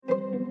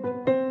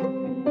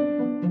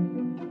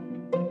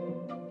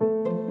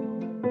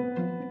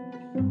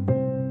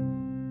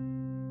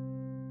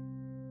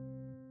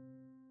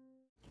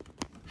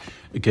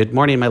Good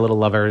morning, my little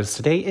lovers.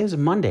 Today is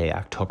Monday,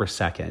 October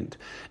 2nd,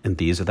 and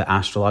these are the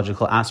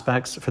astrological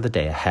aspects for the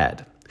day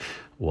ahead.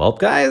 Well,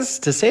 guys,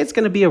 to say it's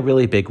going to be a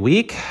really big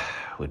week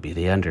would be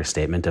the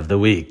understatement of the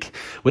week.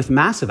 With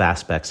massive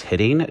aspects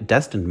hitting,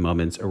 destined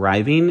moments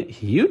arriving,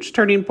 huge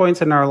turning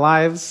points in our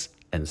lives,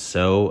 and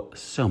so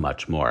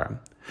much more.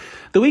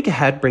 The week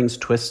ahead brings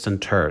twists and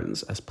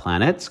turns as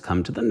planets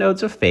come to the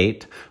nodes of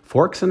fate,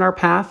 forks in our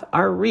path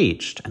are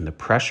reached, and the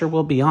pressure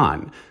will be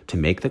on to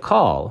make the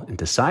call and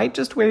decide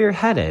just where you're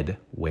headed,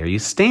 where you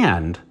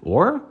stand,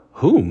 or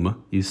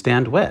whom you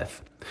stand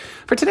with.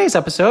 For today's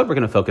episode, we're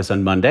going to focus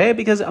on Monday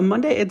because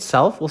Monday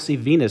itself will see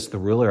Venus, the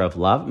ruler of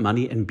love,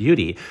 money, and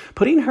beauty,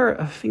 putting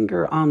her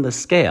finger on the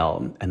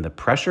scale, and the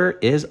pressure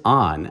is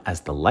on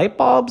as the light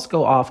bulbs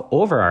go off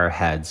over our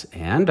heads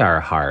and our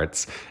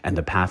hearts, and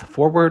the path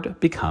forward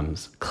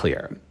becomes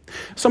clear.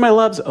 So my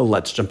loves,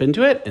 let's jump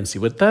into it and see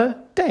what the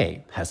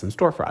day has in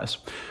store for us.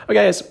 Okay,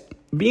 guys.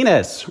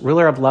 Venus,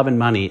 ruler of love and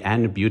money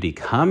and beauty,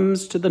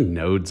 comes to the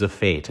nodes of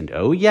fate, and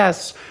oh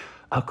yes,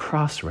 a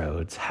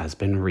crossroads has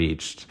been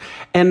reached,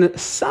 and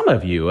some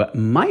of you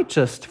might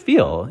just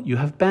feel you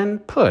have been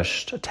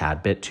pushed a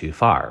tad bit too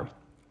far.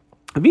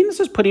 Venus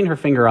is putting her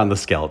finger on the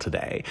scale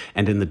today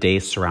and in the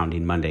days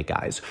surrounding Monday,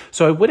 guys.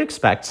 So I would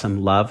expect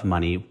some love,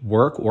 money,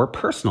 work, or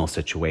personal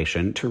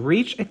situation to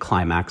reach a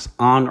climax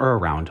on or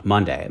around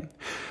Monday.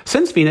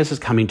 Since Venus is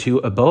coming to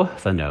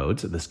both the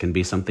nodes, this can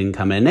be something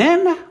coming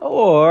in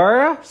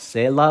or,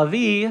 c'est la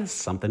vie,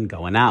 something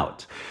going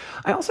out.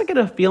 I also get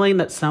a feeling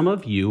that some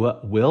of you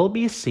will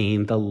be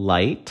seeing the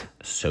light,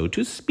 so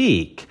to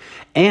speak,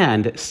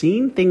 and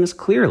seeing things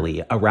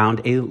clearly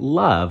around a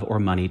love or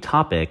money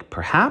topic,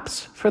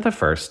 perhaps for the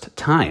first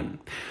time.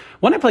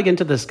 When I plug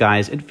into this,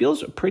 guys, it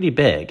feels pretty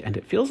big, and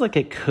it feels like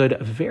it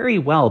could very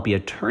well be a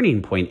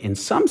turning point in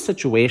some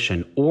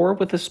situation or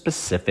with a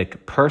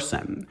specific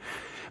person.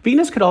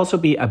 Venus could also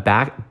be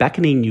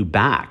beckoning you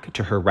back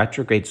to her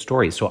retrograde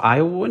story, so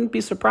I wouldn't be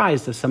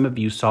surprised if some of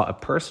you saw a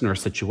person or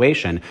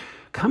situation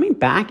coming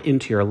back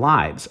into your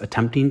lives,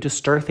 attempting to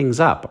stir things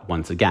up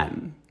once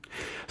again.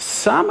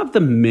 Some of the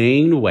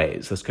main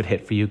ways this could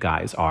hit for you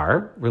guys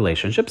are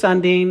relationships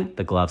ending,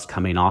 the gloves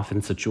coming off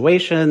in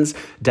situations,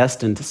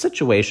 destined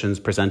situations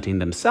presenting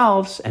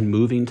themselves and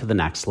moving to the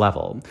next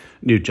level,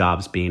 new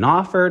jobs being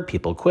offered,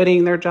 people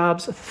quitting their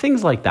jobs,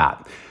 things like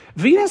that.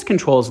 Venus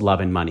controls love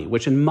and money,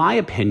 which in my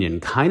opinion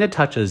kind of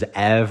touches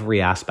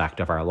every aspect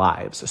of our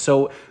lives.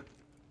 So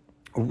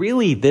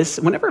really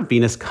whenever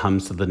Venus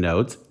comes to the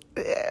nodes,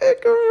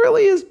 it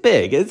really is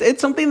big.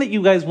 It's something that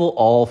you guys will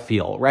all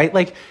feel, right?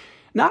 Like,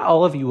 not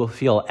all of you will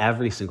feel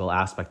every single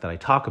aspect that I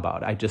talk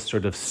about. I just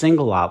sort of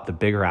single out the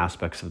bigger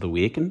aspects of the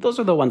week, and those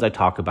are the ones I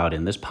talk about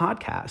in this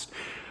podcast.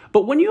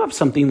 But when you have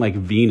something like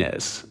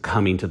Venus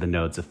coming to the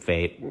nodes of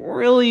fate,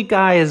 really,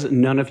 guys,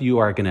 none of you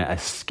are going to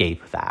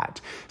escape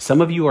that. Some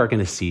of you are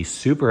going to see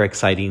super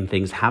exciting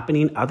things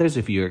happening. Others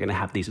of you are going to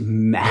have these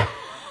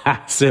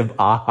massive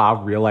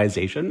aha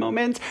realization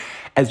moments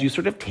as you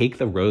sort of take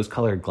the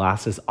rose-colored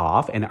glasses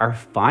off and are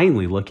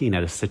finally looking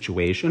at a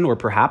situation or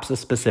perhaps a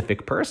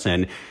specific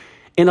person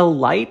in a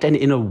light and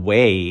in a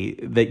way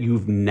that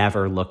you've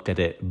never looked at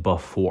it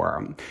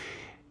before.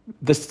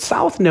 The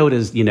South Node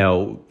is,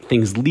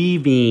 things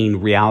leaving,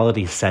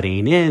 reality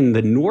setting in.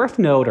 The North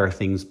Node are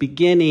things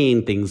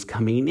beginning, things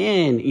coming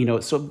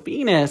in, so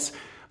Venus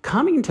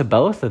coming to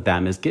both of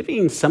them is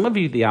giving some of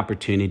you the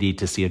opportunity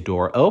to see a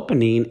door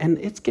opening, and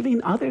it's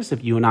giving others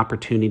of you an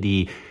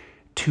opportunity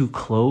to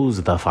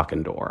close the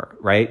fucking door,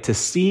 right? To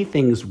see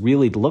things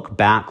really, look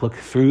back, look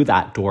through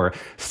that door,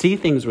 see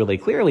things really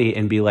clearly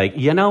and be like,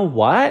 you know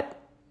what?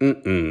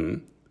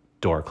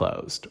 Door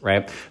closed,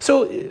 right?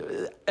 So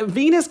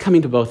Venus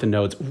coming to both the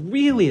nodes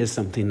really is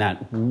something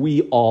that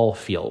we all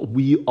feel,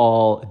 we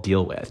all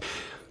deal with.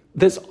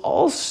 This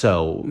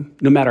also,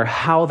 no matter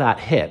how that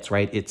hits,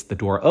 right? It's the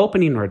door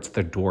opening or it's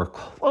the door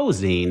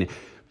closing.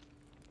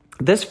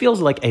 This feels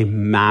like a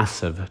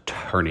massive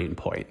turning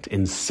point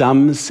in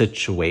some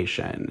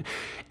situation.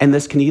 And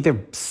this can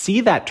either see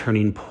that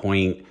turning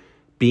point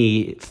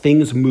be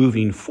things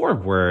moving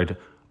forward,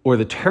 or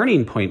the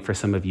turning point for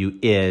some of you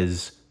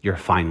is you're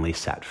finally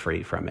set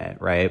free from it,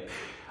 right?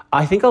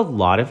 I think a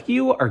lot of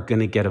you are going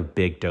to get a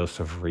big dose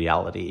of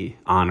reality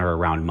on or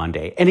around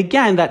Monday. And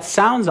again, that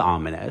sounds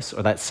ominous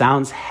or that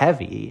sounds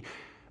heavy,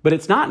 but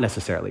it's not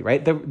necessarily,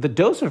 right? The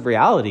dose of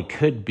reality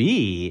could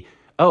be,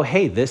 oh,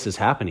 hey, this is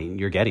happening.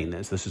 You're getting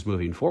this. This is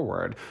moving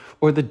forward.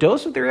 Or the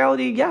dose of the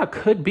reality,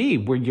 could be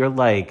where you're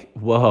like,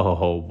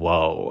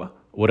 whoa,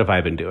 what have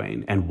I been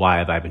doing? And why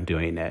have I been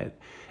doing it?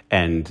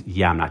 And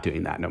I'm not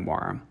doing that no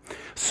more.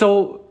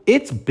 So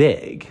it's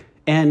big.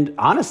 And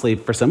honestly,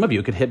 for some of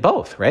you, it could hit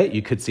both, right?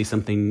 You could see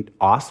something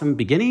awesome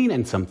beginning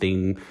and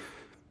something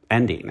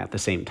ending at the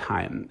same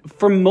time.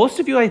 For most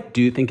of you, I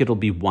do think it'll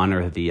be one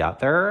or the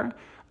other,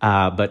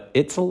 but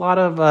it's a lot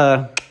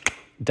of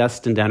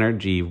destined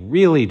energy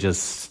really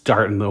just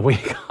starting the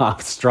week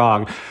off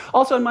strong.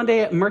 Also on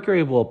Monday,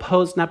 Mercury will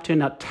oppose Neptune.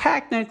 Now,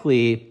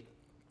 technically,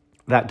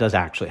 that does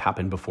actually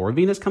happen before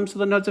Venus comes to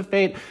the nodes of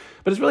fate,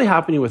 but it's really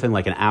happening within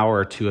like an hour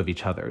or two of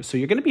each other. So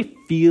you're going to be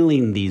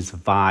feeling these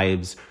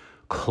vibes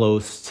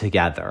close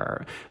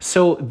together.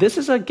 So this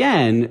is,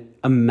 again,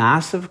 a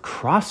massive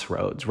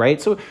crossroads, right?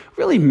 So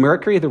really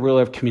Mercury, the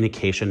ruler of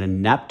communication,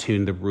 and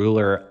Neptune, the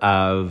ruler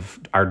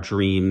of our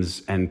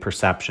dreams and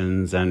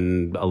perceptions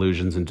and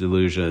illusions and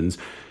delusions,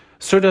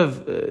 sort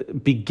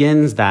of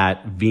begins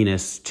that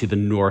Venus to the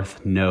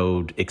North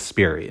Node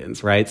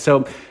experience, right?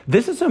 So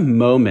this is a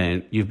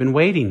moment you've been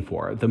waiting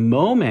for, the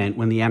moment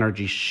when the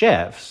energy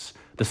shifts,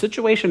 the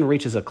situation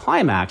reaches a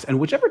climax, and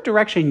whichever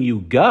direction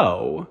you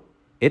go,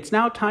 it's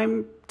now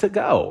time to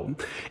go.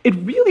 It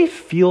really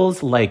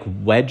feels like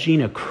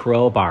wedging a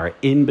crowbar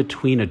in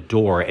between a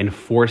door and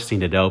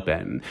forcing it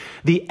open.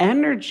 The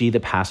energy the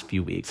past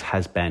few weeks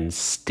has been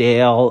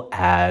stale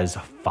as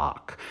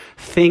fuck.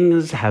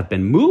 Things have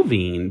been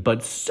moving,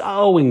 but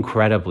so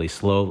incredibly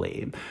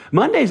slowly.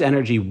 Monday's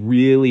energy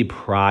really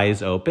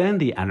pries open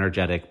the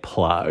energetic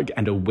plug,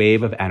 and a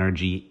wave of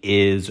energy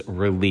is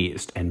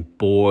released. And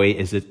boy,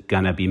 is it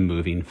gonna be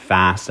moving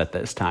fast at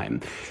this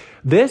time.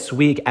 This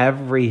week,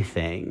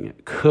 everything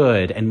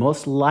could and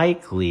most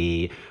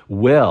likely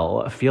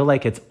will feel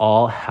like it's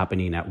all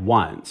happening at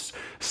once.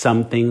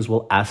 Some things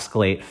will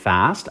escalate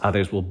fast,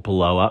 others will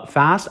blow up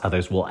fast,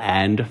 others will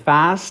end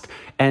fast,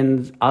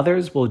 and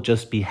others will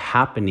just be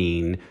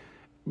happening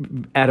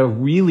at a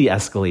really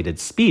escalated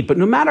speed. But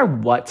no matter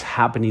what's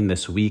happening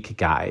this week,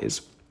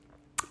 guys,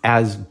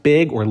 as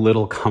big or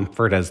little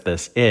comfort as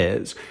this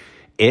is,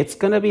 it's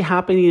going to be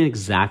happening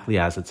exactly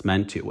as it's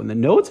meant to. When the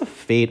nodes of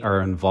fate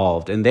are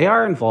involved, and they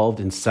are involved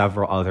in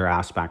several other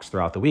aspects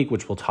throughout the week,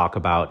 which we'll talk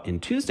about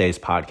in Tuesday's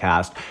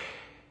podcast,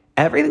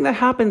 everything that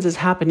happens is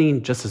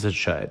happening just as it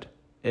should.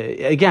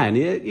 Again,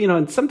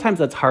 and sometimes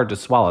that's hard to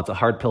swallow. It's a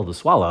hard pill to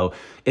swallow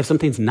if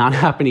something's not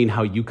happening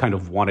how you kind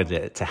of wanted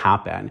it to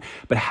happen.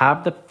 But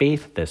have the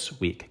faith this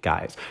week,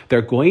 guys. There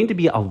are going to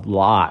be a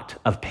lot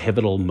of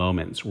pivotal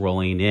moments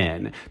rolling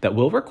in that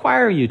will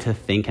require you to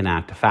think and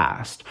act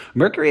fast.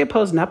 Mercury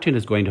opposed Neptune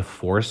is going to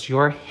force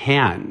your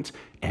hand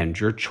and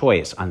your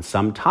choice on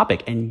some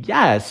topic. And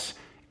yes,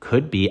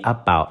 could be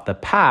about the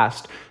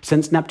past,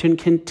 since Neptune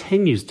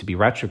continues to be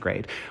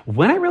retrograde.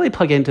 When I really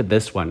plug into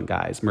this one,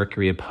 guys,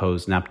 Mercury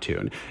opposed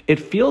Neptune, it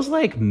feels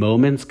like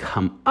moments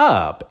come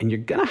up and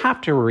you're gonna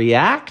have to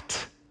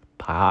react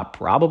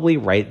probably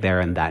right there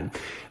and then.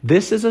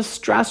 This is a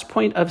stress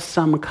point of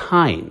some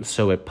kind,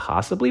 so it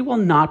possibly will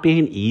not be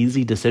an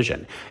easy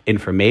decision.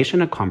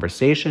 Information, a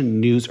conversation,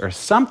 news, or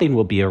something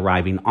will be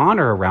arriving on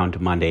or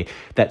around Monday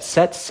that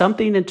sets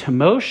something into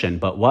motion,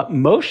 but what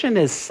motion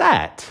is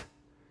set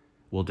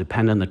will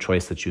depend on the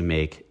choice that you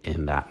make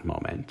in that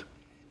moment.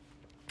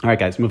 All right,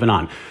 guys, moving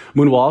on.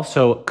 Moon will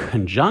also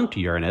conjunct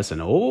Uranus,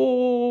 and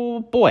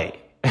oh boy,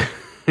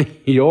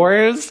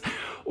 yours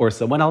or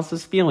someone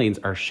else's feelings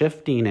are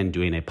shifting and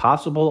doing a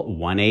possible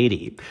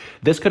 180.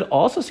 This could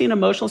also see an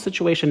emotional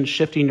situation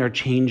shifting or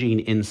changing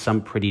in some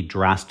pretty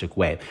drastic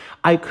way.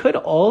 I could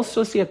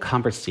also see a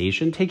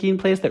conversation taking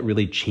place that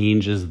really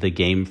changes the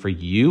game for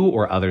you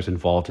or others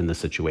involved in the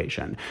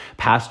situation.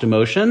 Past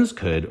emotions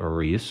could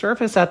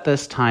resurface at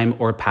this time,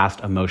 or past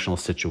emotional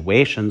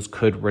situations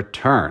could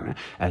return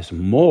as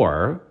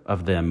more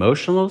of the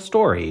emotional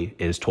story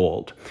is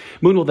told.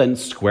 Moon will then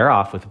square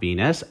off with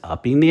Venus,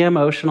 upping the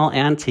emotional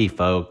ante,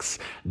 folks.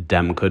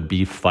 Dem could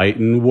be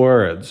fighting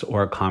words,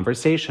 or a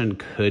conversation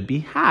could be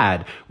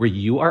had where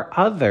you or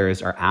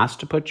others are asked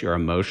to put your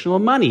emotional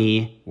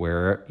money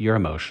where your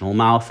emotional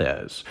mouth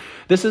is.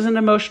 This is an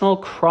emotional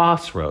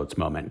crossroads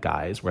moment,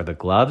 guys, where the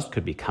gloves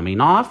could be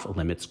coming off,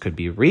 limits could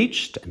be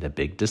reached, and a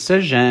big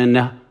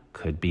decision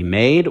could be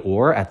made,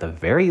 or at the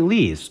very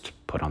least,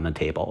 put on the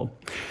table.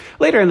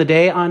 Later in the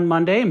day on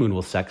Monday, Moon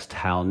will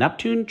sextile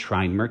Neptune,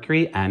 trine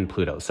Mercury, and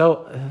Pluto.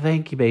 So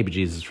thank you, baby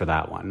Jesus, for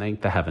that one.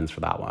 Thank the heavens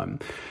for that one.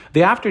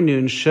 The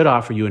afternoon should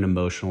offer you an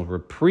emotional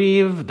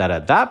reprieve that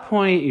at that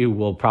point you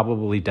will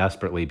probably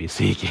desperately be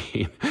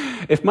seeking.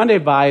 If Monday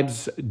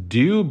vibes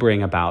do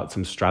bring about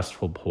some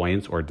stressful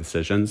points or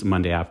decisions,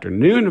 Monday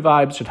afternoon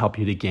vibes should help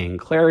you to gain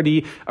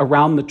clarity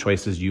around the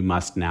choices you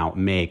must now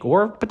make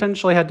or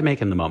potentially had to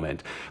make in the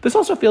moment. This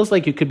also feels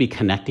like you could be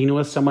connecting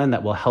with someone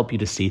that will help you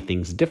to see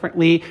things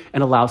differently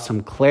and allow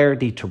some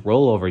clarity to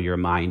roll over your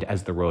mind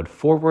as the road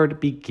forward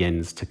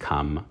begins to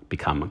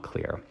become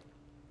clear.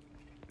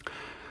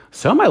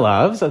 So, my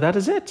loves, that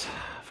is it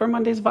for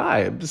Monday's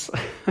vibes.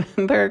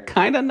 They're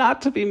kind of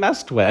not to be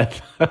messed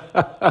with.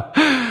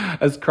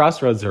 As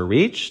crossroads are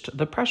reached,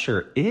 the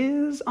pressure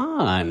is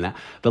on.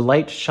 The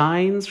light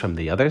shines from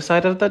the other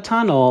side of the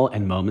tunnel,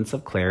 and moments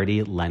of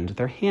clarity lend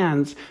their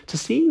hands to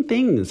seeing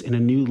things in a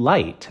new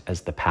light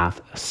as the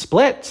path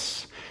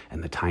splits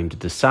and the time to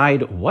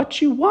decide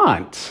what you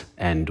want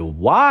and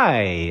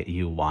why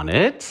you want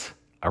it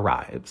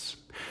arrives.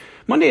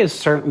 Monday is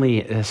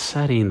certainly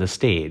setting the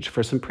stage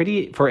for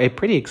a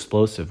pretty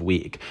explosive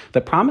week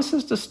that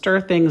promises to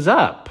stir things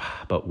up.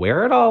 But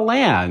where it all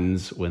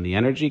lands when the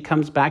energy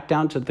comes back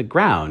down to the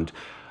ground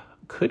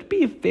could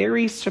be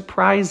very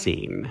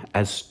surprising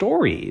as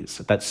stories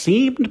that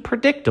seemed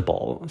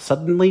predictable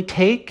suddenly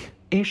take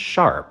a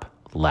sharp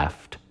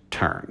left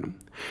turn.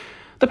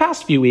 The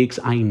past few weeks,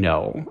 I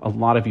know a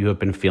lot of you have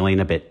been feeling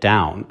a bit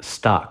down,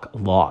 stuck,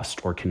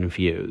 lost, or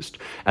confused.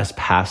 As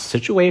past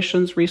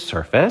situations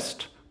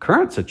resurfaced,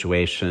 current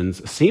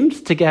situations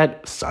seemed to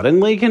get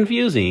suddenly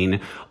confusing,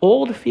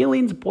 old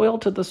feelings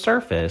boiled to the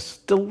surface,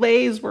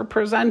 delays were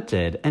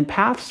presented, and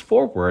paths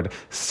forward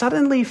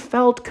suddenly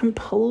felt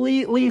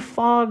completely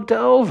fogged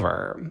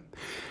over.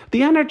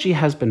 The energy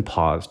has been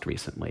paused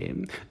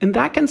recently, and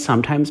that can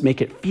sometimes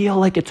make it feel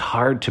like it's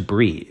hard to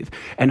breathe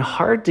and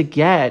hard to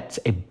get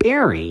a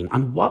bearing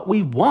on what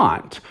we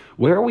want,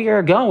 where we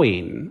are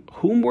going,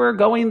 whom we're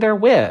going there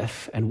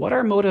with, and what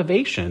our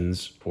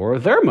motivations or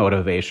their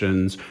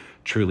motivations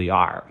truly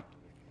are.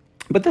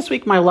 But this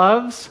week, my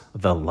loves,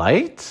 the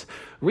light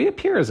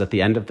reappears at the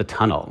end of the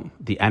tunnel.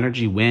 The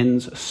energy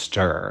winds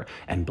stir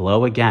and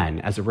blow again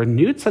as a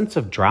renewed sense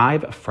of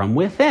drive from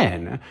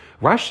within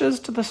rushes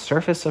to the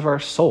surface of our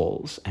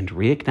souls and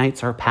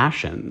reignites our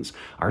passions,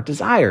 our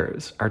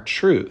desires, our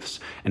truths,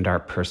 and our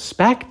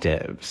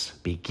perspectives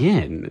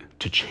begin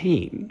to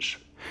change.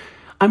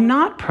 I'm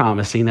not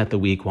promising that the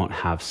week won't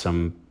have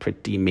some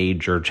pretty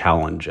major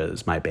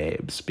challenges, my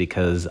babes,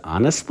 because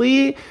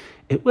honestly,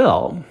 it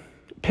will.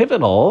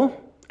 Pivotal,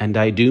 and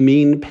I do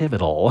mean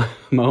pivotal,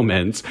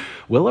 moments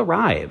will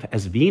arrive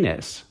as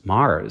Venus,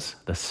 Mars,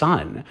 the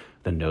Sun,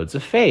 the nodes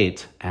of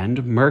fate,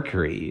 and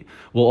Mercury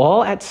will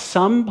all at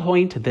some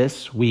point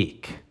this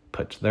week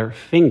put their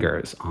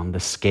fingers on the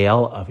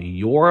scale of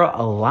your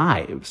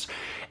lives.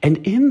 And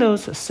in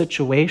those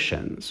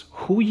situations,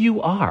 who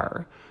you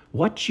are,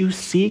 what you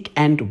seek,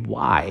 and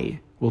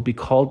why will be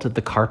called to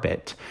the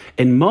carpet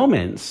in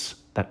moments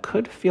that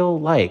could feel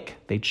like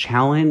they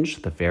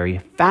challenge the very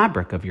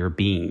fabric of your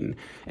being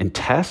and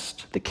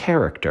test the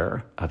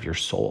character of your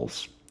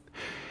souls.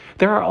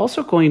 There are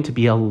also going to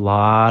be a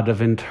lot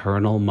of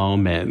internal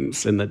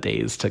moments in the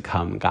days to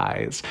come,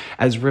 guys,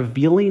 as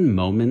revealing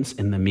moments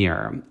in the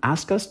mirror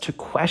ask us to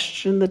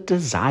question the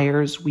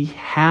desires we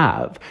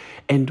have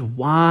and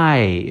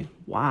why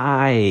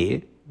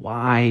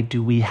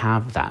do we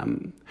have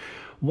them?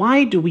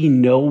 Why do we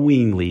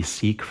knowingly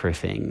seek for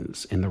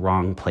things in the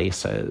wrong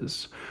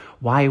places?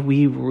 Why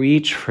we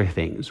reach for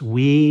things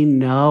we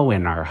know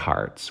in our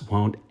hearts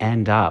won't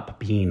end up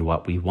being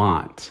what we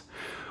want.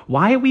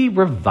 Why we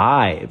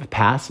revive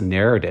past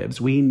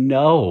narratives we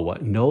know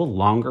no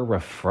longer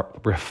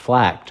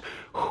reflect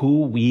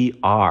who we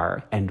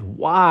are. And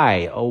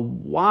why, oh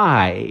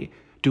why,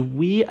 do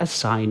we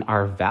assign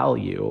our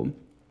value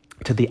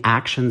to the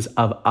actions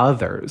of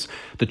others,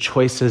 the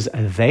choices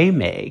they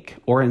make,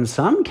 or in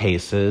some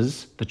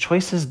cases, the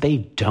choices they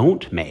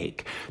don't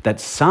make that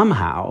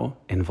somehow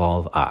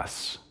involve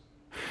us.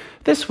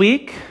 This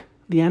week,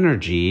 the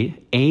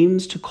energy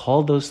aims to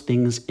call those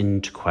things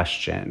into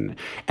question,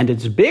 and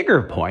its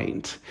bigger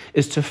point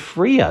is to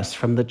free us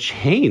from the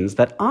chains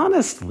that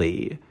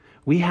honestly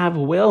we have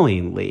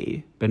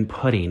willingly been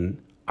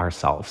putting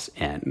ourselves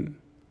in.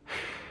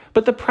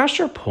 But the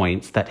pressure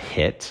points that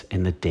hit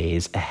in the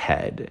days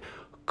ahead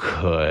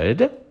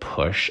could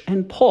push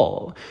and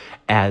pull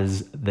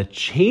as the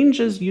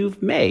changes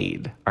you've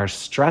made are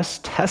stress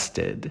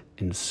tested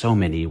in so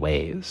many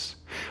ways.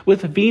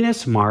 With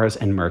Venus, Mars,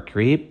 and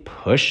Mercury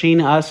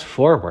pushing us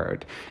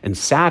forward and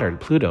Saturn,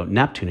 Pluto,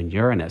 Neptune, and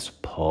Uranus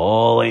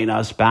pulling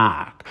us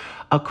back,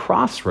 a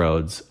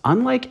crossroads,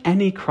 unlike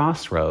any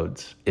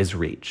crossroads, is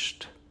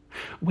reached.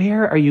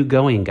 Where are you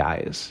going,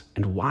 guys?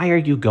 And why are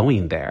you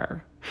going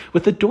there?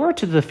 With the door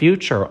to the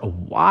future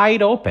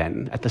wide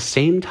open, at the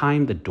same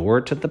time the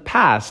door to the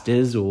past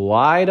is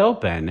wide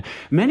open,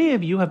 many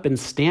of you have been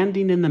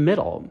standing in the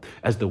middle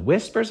as the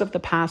whispers of the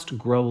past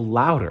grow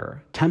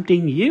louder,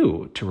 tempting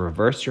you to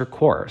reverse your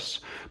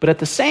course. But at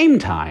the same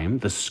time,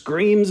 the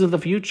screams of the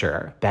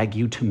future beg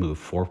you to move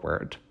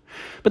forward.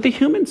 But the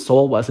human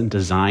soul wasn't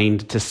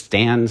designed to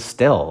stand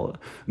still.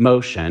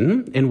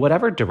 Motion, in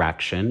whatever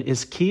direction,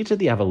 is key to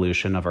the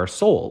evolution of our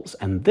souls.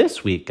 And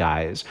this week,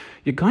 guys,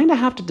 you're going to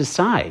have to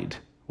decide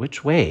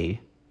which way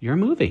you're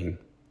moving.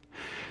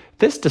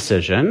 This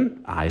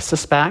decision, I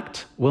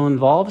suspect, will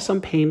involve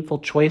some painful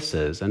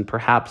choices and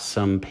perhaps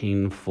some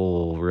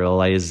painful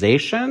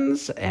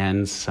realizations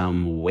and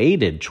some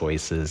weighted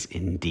choices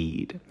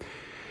indeed.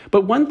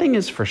 But one thing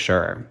is for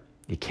sure,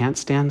 you can't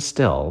stand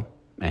still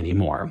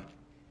anymore.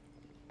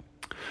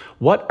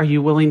 What are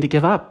you willing to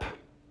give up?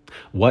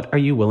 What are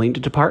you willing to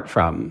depart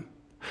from?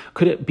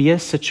 Could it be a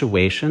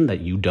situation that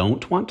you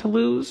don't want to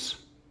lose?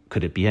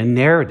 Could it be a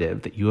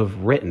narrative that you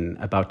have written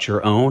about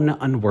your own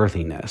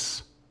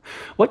unworthiness?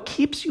 What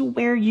keeps you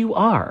where you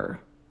are?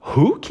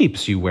 Who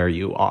keeps you where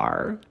you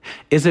are?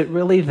 Is it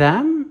really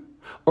them?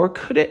 Or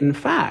could it, in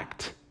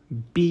fact,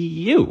 be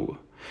you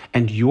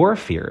and your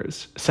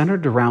fears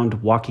centered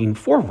around walking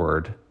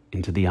forward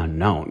into the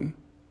unknown?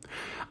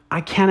 I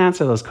can't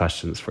answer those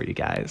questions for you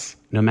guys,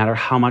 no matter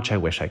how much I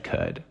wish I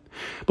could.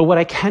 But what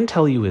I can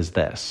tell you is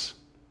this.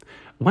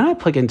 When I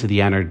plug into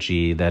the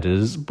energy that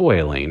is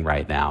boiling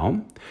right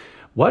now,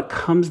 What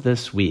comes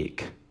this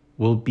week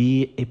will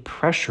be a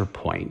pressure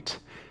point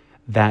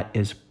that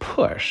is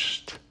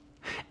pushed.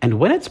 And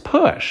when it's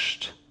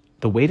pushed,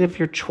 the weight of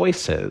your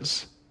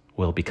choices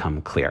will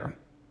become clear.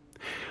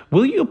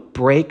 Will you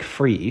break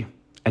free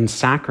and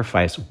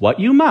sacrifice what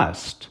you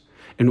must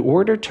in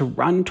order to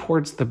run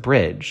towards the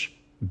bridge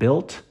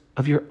built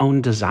of your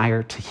own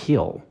desire to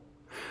heal?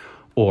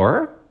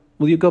 Or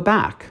will you go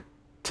back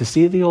to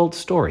see the old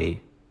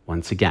story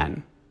once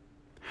again?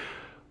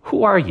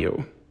 Who are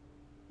you?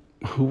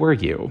 Who were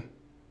you?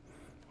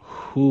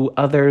 Who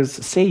others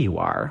say you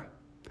are?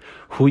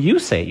 Who you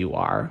say you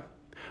are?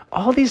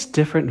 All these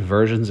different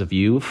versions of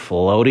you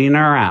floating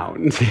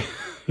around,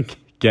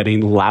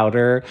 getting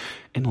louder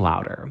and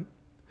louder.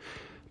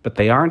 But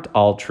they aren't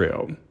all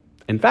true.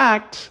 In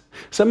fact,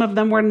 some of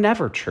them were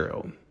never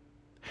true.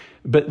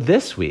 But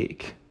this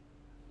week,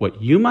 what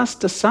you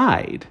must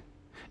decide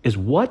is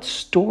what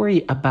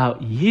story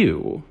about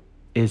you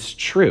is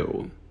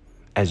true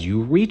as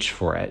you reach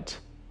for it.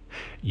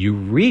 You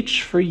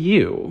reach for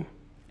you,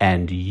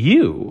 and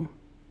you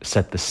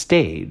set the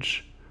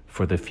stage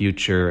for the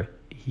future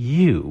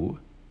you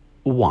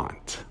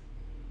want.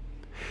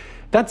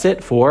 That's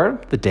it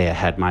for the day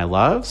ahead, my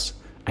loves.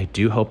 I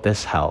do hope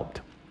this helped.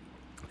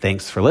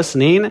 Thanks for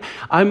listening.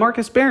 I'm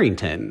Marcus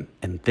Barrington,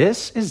 and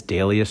this is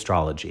Daily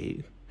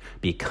Astrology.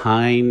 Be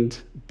kind,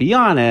 be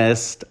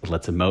honest,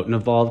 let's emote and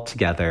evolve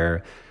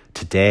together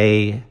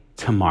today,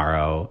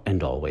 tomorrow,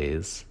 and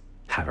always.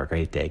 Have a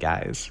great day,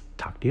 guys.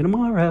 Talk to you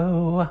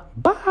tomorrow.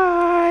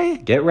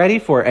 Bye. Get ready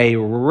for a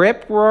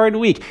rip-roaring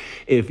week.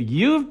 If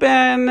you've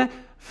been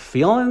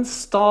feeling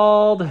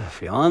stalled,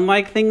 feeling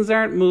like things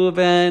aren't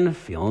moving,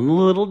 feeling a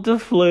little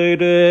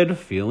deflated,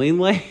 feeling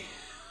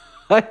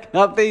like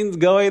nothing's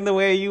going the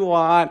way you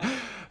want,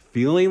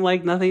 feeling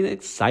like nothing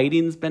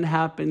exciting's been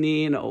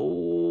happening,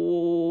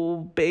 oh,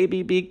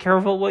 baby, be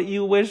careful what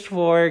you wish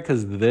for,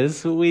 because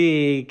this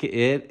week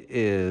it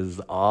is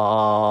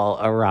all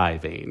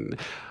arriving.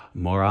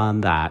 More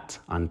on that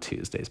on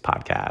Tuesday's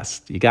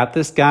podcast. You got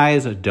this,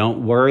 guys.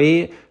 Don't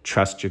worry.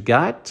 Trust your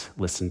gut.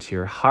 Listen to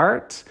your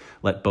heart.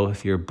 Let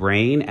both your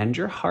brain and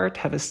your heart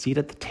have a seat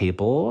at the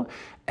table.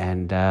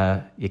 And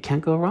you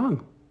can't go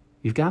wrong.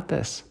 You've got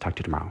this. Talk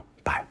to you tomorrow.